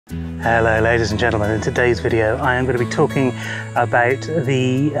Hello ladies and gentlemen, in today's video I am going to be talking about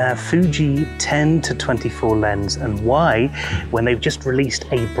the Fuji 10-24 lens and why, when they've just released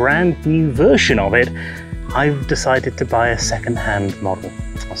a brand new version of it, I've decided to buy a second-hand model.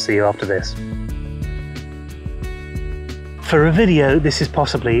 I'll see you after this. For a video, this is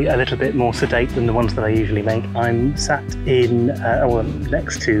possibly a little bit more sedate than the ones that I usually make. I'm sat in,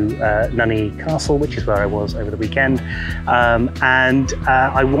 next to Nunney Castle, which is where I was over the weekend, and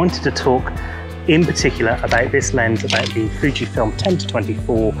I wanted to talk in particular about this lens, about the Fujifilm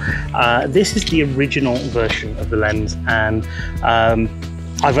 10-24. This is the original version of the lens, and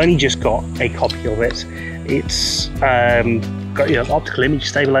I've only just got a copy of it. It's got optical image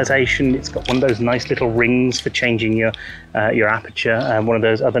stabilization. It's got one of those nice little rings for changing your aperture, and one of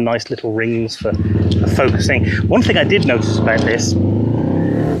those other nice little rings for focusing. One thing I did notice about this,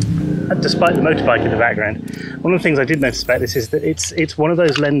 despite the motorbike in the background, one of the things I did notice about this is that it's one of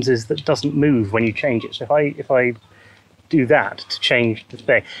those lenses that doesn't move when you change it. So if I do that to change the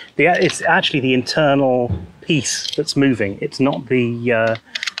thing, it's actually the internal piece that's moving. It's not the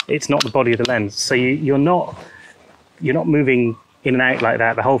body of the lens. So you're not moving in and out like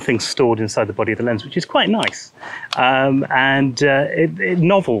that. The whole thing's stored inside the body of the lens, which is quite nice, and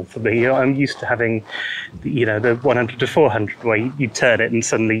novel for me. I'm used to having, the 100 to 400 where you turn it and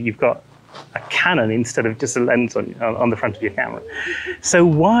suddenly you've got a Canon instead of just a lens on the front of your camera. So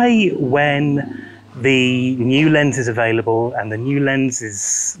why, when the new lens is available and the new lens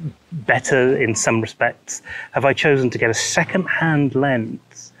is better in some respects, have I chosen to get a second-hand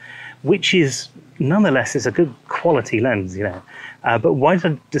lens, which is nonetheless is a good quality lens, but why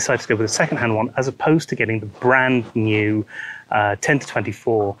did I decide to go with a second-hand one as opposed to getting the brand new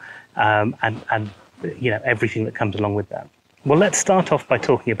 10-24 and everything that comes along with that? Well, let's start off by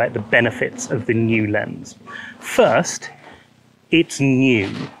talking about the benefits of the new lens. First, it's new,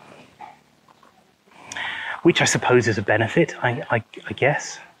 which I suppose is a benefit, I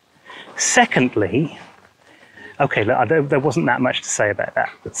guess. Secondly, okay, look, there wasn't that much to say about that.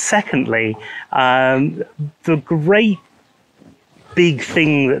 But secondly, the great big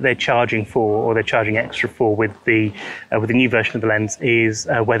thing that they're charging for, or they're charging extra for with the new version of the lens, is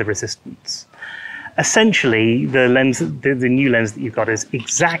weather resistance. Essentially, the new lens that you've got is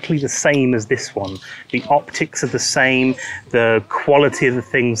exactly the same as this one. The optics are the same, the quality of the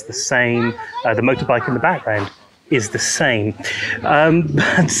thing's the same, the motorbike in the background is the same,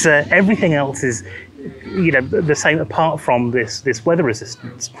 but everything else is the same apart from this weather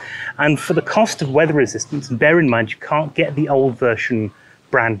resistance. And for the cost of weather resistance, and bear in mind you can't get the old version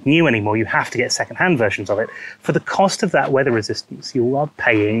brand new anymore, you have to get second-hand versions of it. For the cost of that weather resistance, you are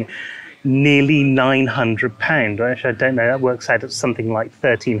paying nearly £900, which I don't know, that works out at something like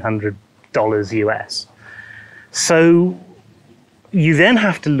 $1,300 US. So you then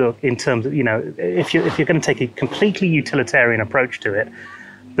have to look in terms of, if you're going to take a completely utilitarian approach to it,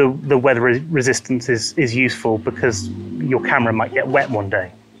 the weather resistance is useful because your camera might get wet one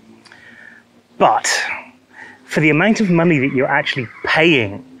day. But for the amount of money that you're actually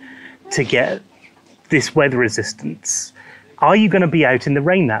paying to get this weather resistance, are you going to be out in the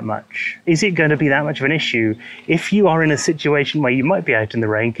rain that much? Is it going to be that much of an issue? If you are in a situation where you might be out in the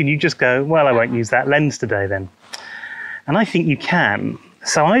rain, can you just go, well, I won't use that lens today then? And I think you can.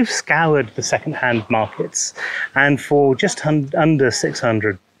 So I've scoured the second-hand markets, and for just under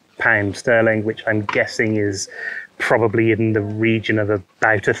 £600 sterling, which I'm guessing is probably in the region of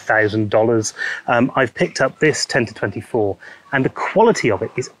about $1,000, I've picked up this 10-24, and the quality of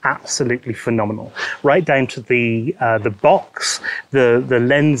it is absolutely phenomenal. Right down to the box, the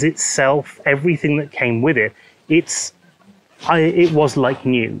lens itself, everything that came with it. It was like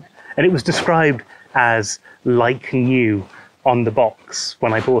new, and it was described as like new on the box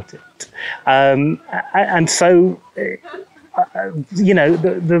when I bought it, and so the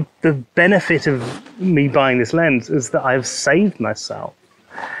benefit of me buying this lens is that I've saved myself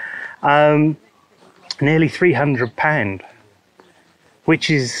nearly £300, which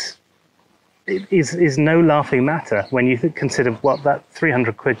is no laughing matter when you consider what that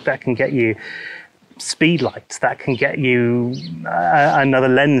 300 quid that can get you. Speed lights, that can get you another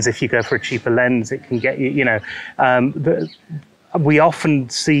lens if you go for a cheaper lens. It can get you, we often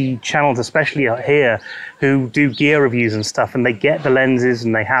see channels, especially out here, who do gear reviews and stuff, and they get the lenses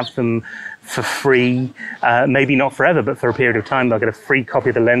and they have them for free, maybe not forever, but for a period of time. They'll get a free copy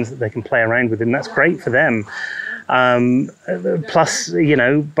of the lens that they can play around with, and that's great for them. Plus,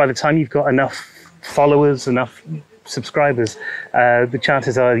 by the time you've got enough followers, enough subscribers, the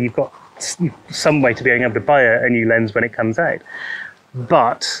chances are you've got some way to being able to buy a new lens when it comes out.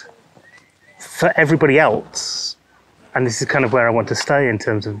 But for everybody else, and this is kind of where I want to stay in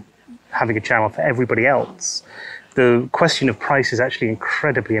terms of having a channel for everybody else, the question of price is actually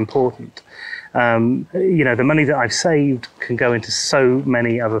incredibly important. You know, the money that I've saved can go into so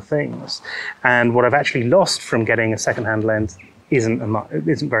many other things, and what I've actually lost from getting a second-hand lens isn't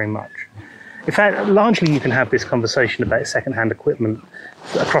very much. In fact, largely you can have this conversation about second-hand equipment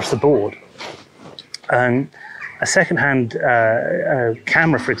across the board. A second-hand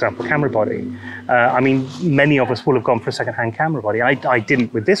camera, for example, camera body. I mean, many of us will have gone for a second-hand camera body. I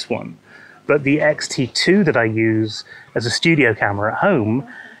didn't with this one, but the XT2 that I use as a studio camera at home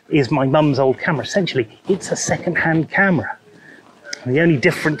is my mum's old camera. Essentially, it's a second-hand camera. And the only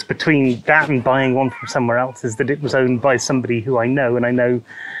difference between that and buying one from somewhere else is that it was owned by somebody who I know, and I know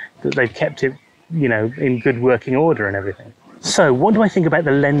that they've kept it, you know, in good working order and everything. So what do I think about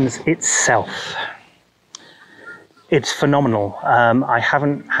the lens itself? It's phenomenal. I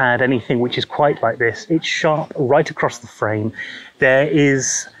haven't had anything which is quite like this. It's sharp right across the frame. There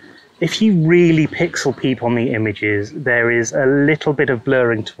is, if you really pixel peep on the images, there is a little bit of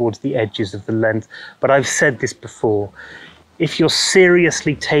blurring towards the edges of the lens. But I've said this before. If you're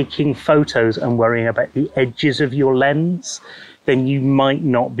seriously taking photos and worrying about the edges of your lens, then you might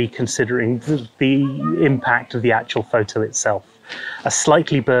not be considering the impact of the actual photo itself. A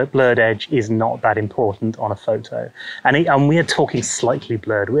slightly blurred edge is not that important on a photo. And we're talking slightly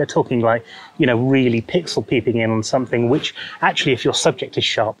blurred. We're talking like, you know, really pixel peeping in on something which actually, if your subject is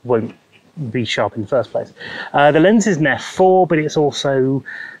sharp, won't be sharp in the first place. The lens is an f4, but it's also,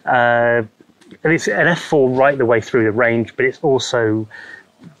 it's an f4 right the way through the range, but it's also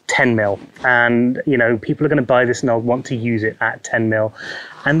 10mm, and you know, people are going to buy this and they'll want to use it at 10mm,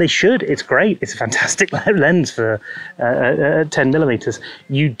 and they should. It's great. It's a fantastic lens for 10mm.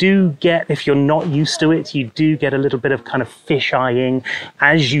 You do get, if you're not used to it, you do get a little bit of kind of fish-eyeing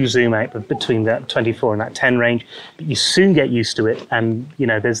as you zoom out between that 24 and that 10 range, but you soon get used to it, and you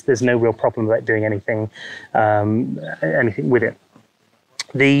know, there's no real problem about doing anything with it.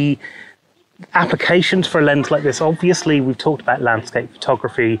 The applications for a lens like this, obviously we've talked about landscape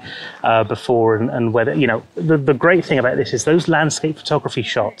photography before, and whether, you know, the great thing about this is those landscape photography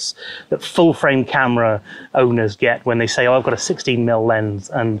shots that full frame camera owners get when they say, oh, I've got a 16mm lens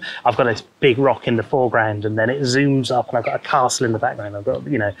and I've got this big rock in the foreground and then it zooms up and I've got a castle in the background, I've got,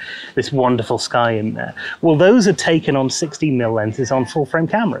 you know, this wonderful sky in there. Well, those are taken on 16mm lenses on full frame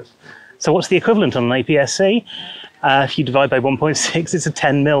cameras. So what's the equivalent on an APS-C? If you divide by 1.6, it's a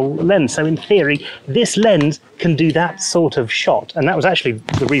 10mm lens. So in theory, this lens can do that sort of shot. And that was actually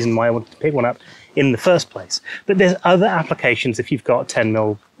the reason why I wanted to pick one up in the first place. But there's other applications if you've got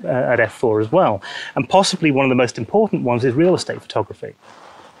 10mm at f4 as well. And possibly one of the most important ones is real estate photography.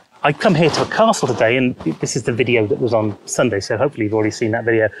 I come here to a castle today, and this is the video that was on Sunday, so hopefully you've already seen that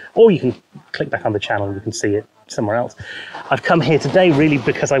video, or you can click back on the channel and you can see it somewhere else. I've come here today really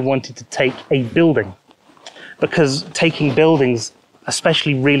because I wanted to take a building. Because taking buildings,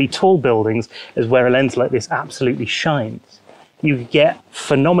 especially really tall buildings, is where a lens like this absolutely shines. You get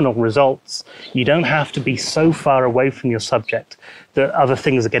phenomenal results. You don't have to be so far away from your subject that other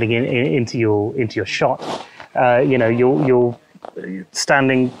things are getting into your shot. You know, you're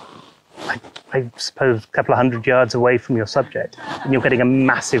standing, I suppose, a couple of 100 yards away from your subject, and you're getting a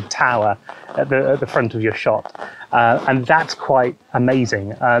massive tower at the front of your shot. And that's quite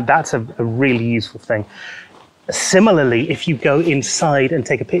amazing. That's a really useful thing. Similarly, if you go inside and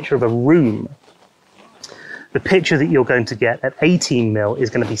take a picture of a room, the picture that you're going to get at 18mm is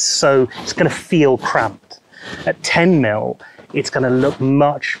going to be it's going to feel cramped. At 10mm, it's going to look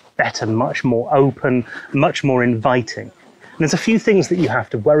much better, much more open, much more inviting. And there's a few things that you have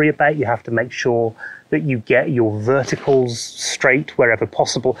to worry about. You have to make sure that you get your verticals straight wherever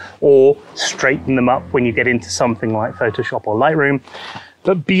possible, or straighten them up when you get into something like Photoshop or Lightroom.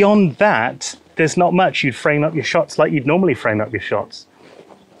 But beyond that, there's not much. You'd frame up your shots like you'd normally frame up your shots.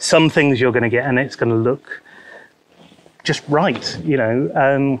 Some things you're going to get, and it's going to look just right. You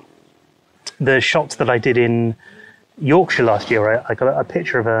know, the shots that I did in Yorkshire last year, I got a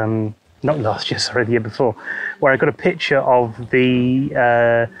picture of, not last year, sorry, the year before, where I got a picture of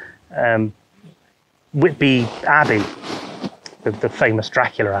the Whitby Abbey, the famous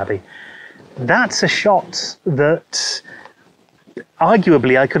Dracula Abbey. That's a shot that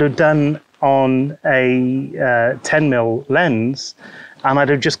arguably I could have done on a 10mm lens, and I'd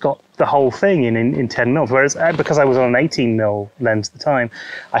have just got the whole thing in 10mm. Whereas because I was on an 18mm lens at the time,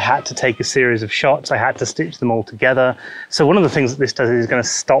 I had to take a series of shots. I had to stitch them all together. So one of the things that this does is going to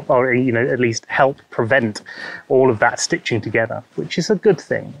stop, or you know, at least help prevent all of that stitching together, which is a good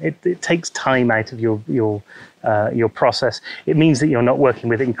thing. It takes time out of your your process. It means that you're not working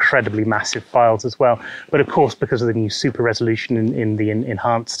with incredibly massive files as well. But of course, because of the new super resolution in the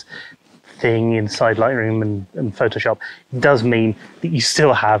enhanced thing inside Lightroom and Photoshop, it does mean that you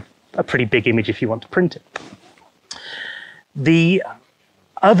still have a pretty big image if you want to print it. The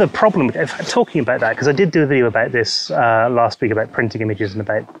other problem, talking about that, because I did do a video about this last week about printing images and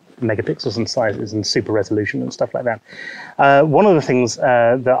about megapixels and sizes and super resolution and stuff like that. One of the things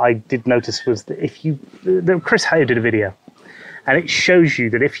that I did notice was that Chris Howe did a video, and it shows you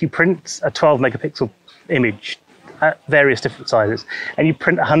that if you print a 12 megapixel image at various different sizes, and you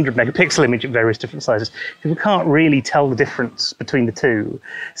print a 100 megapixel image at various different sizes, people can't really tell the difference between the two.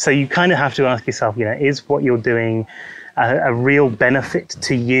 So you kind of have to ask yourself, is what you're doing a real benefit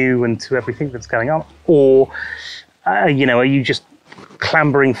to you and to everything that's going on? Or, are you just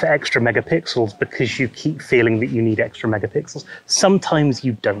clambering for extra megapixels because you keep feeling that you need extra megapixels? Sometimes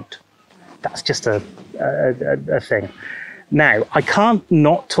you don't. That's just a thing. Now, I can't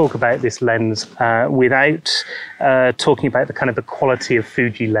not talk about this lens without talking about the quality of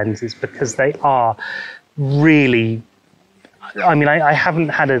Fuji lenses, because they are really, I haven't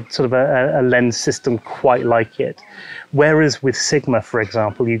had a lens system quite like it. Whereas with Sigma, for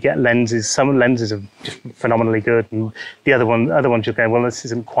example, you get lenses, some lenses are just phenomenally good, and the other ones you're going, well, this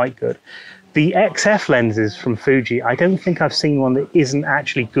isn't quite good. The XF lenses from Fuji, I don't think I've seen one that isn't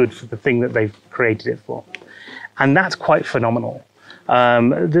actually good for the thing that they've created it for. And that's quite phenomenal.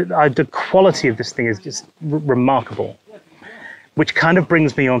 The quality of this thing is just remarkable, which kind of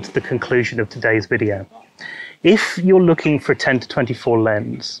brings me on to the conclusion of today's video. If you're looking for a 10 to 24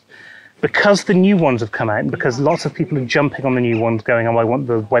 lens, because the new ones have come out and because lots of people are jumping on the new ones going, oh, I want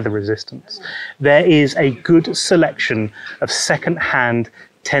the weather resistance, there is a good selection of second-hand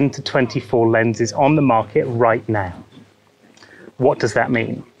 10 to 24 lenses on the market right now. What does that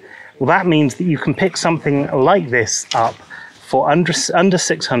mean? Well, that means that you can pick something like this up for under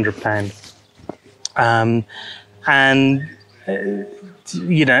 £600, and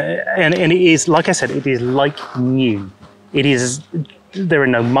it is, like I said, it is like new. It is. There are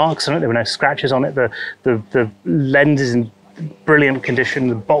no marks on it. There are no scratches on it. The lens is in brilliant condition.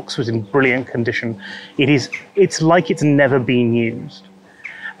 The box was in brilliant condition. It's like it's never been used.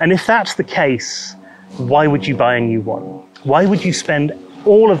 And if that's the case, why would you buy a new one? Why would you spend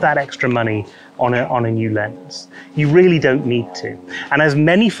all of that extra money on a new lens? You really don't need to. And as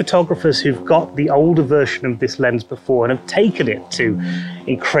many photographers who've got the older version of this lens before and have taken it to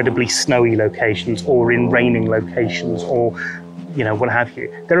incredibly snowy locations or in raining locations or what have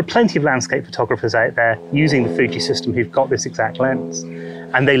you, there are plenty of landscape photographers out there using the Fuji system who've got this exact lens,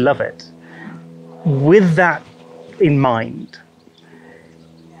 and they love it. With that in mind,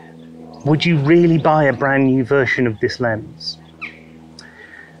 would you really buy a brand new version of this lens?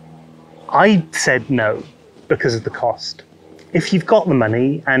 I said no, because of the cost. If you've got the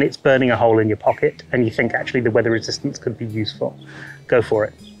money and it's burning a hole in your pocket and you think actually the weather resistance could be useful, go for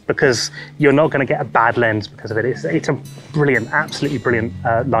it, because you're not going to get a bad lens because of it. It's a brilliant, absolutely brilliant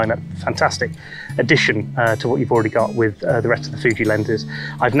lineup, fantastic addition to what you've already got with the rest of the Fuji lenses.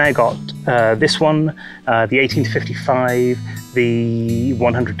 I've now got this one, the 18 to 55, the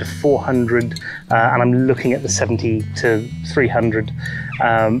 100 to 400, and I'm looking at the 70 to 300,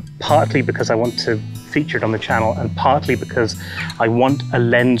 partly because I want to feature it on the channel, and partly because I want a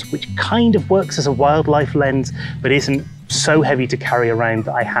lens which kind of works as a wildlife lens, but isn't so heavy to carry around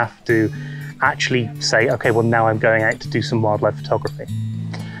that I have to actually say, okay, well, now I'm going out to do some wildlife photography.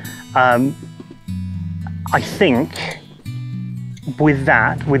 I think with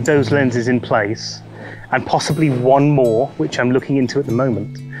those lenses in place, and possibly one more, which I'm looking into at the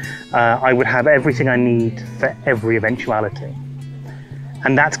moment, I would have everything I need for every eventuality.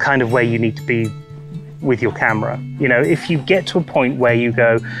 And that's kind of where you need to be with your camera. If you get to a point where you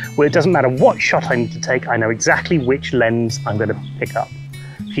go, well, it doesn't matter what shot I need to take, I know exactly which lens I'm going to pick up.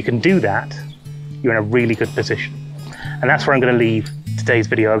 If you can do that, you're in a really good position. And that's where I'm going to leave today's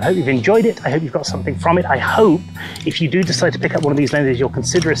video. I hope you've enjoyed it. I hope you've got something from it. I hope if you do decide to pick up one of these lenses, you'll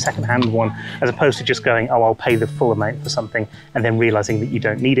consider a second-hand one, as opposed to just going, oh, I'll pay the full amount for something and then realizing that you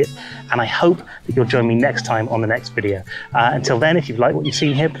don't need it. And I hope that you'll join me next time on the next video. Until then, if you've liked what you've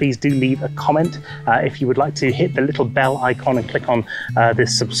seen here, please do leave a comment. If you would like to hit the little bell icon and click on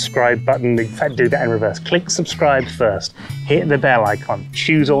this subscribe button, in fact, do that in reverse. Click subscribe first, hit the bell icon,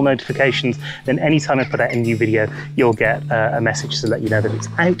 choose all notifications, then anytime I put out a new video, you'll get a message to let you know that it's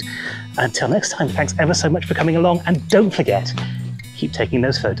out. Until next time, thanks ever so much for coming along, and don't forget, keep taking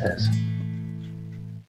those photos.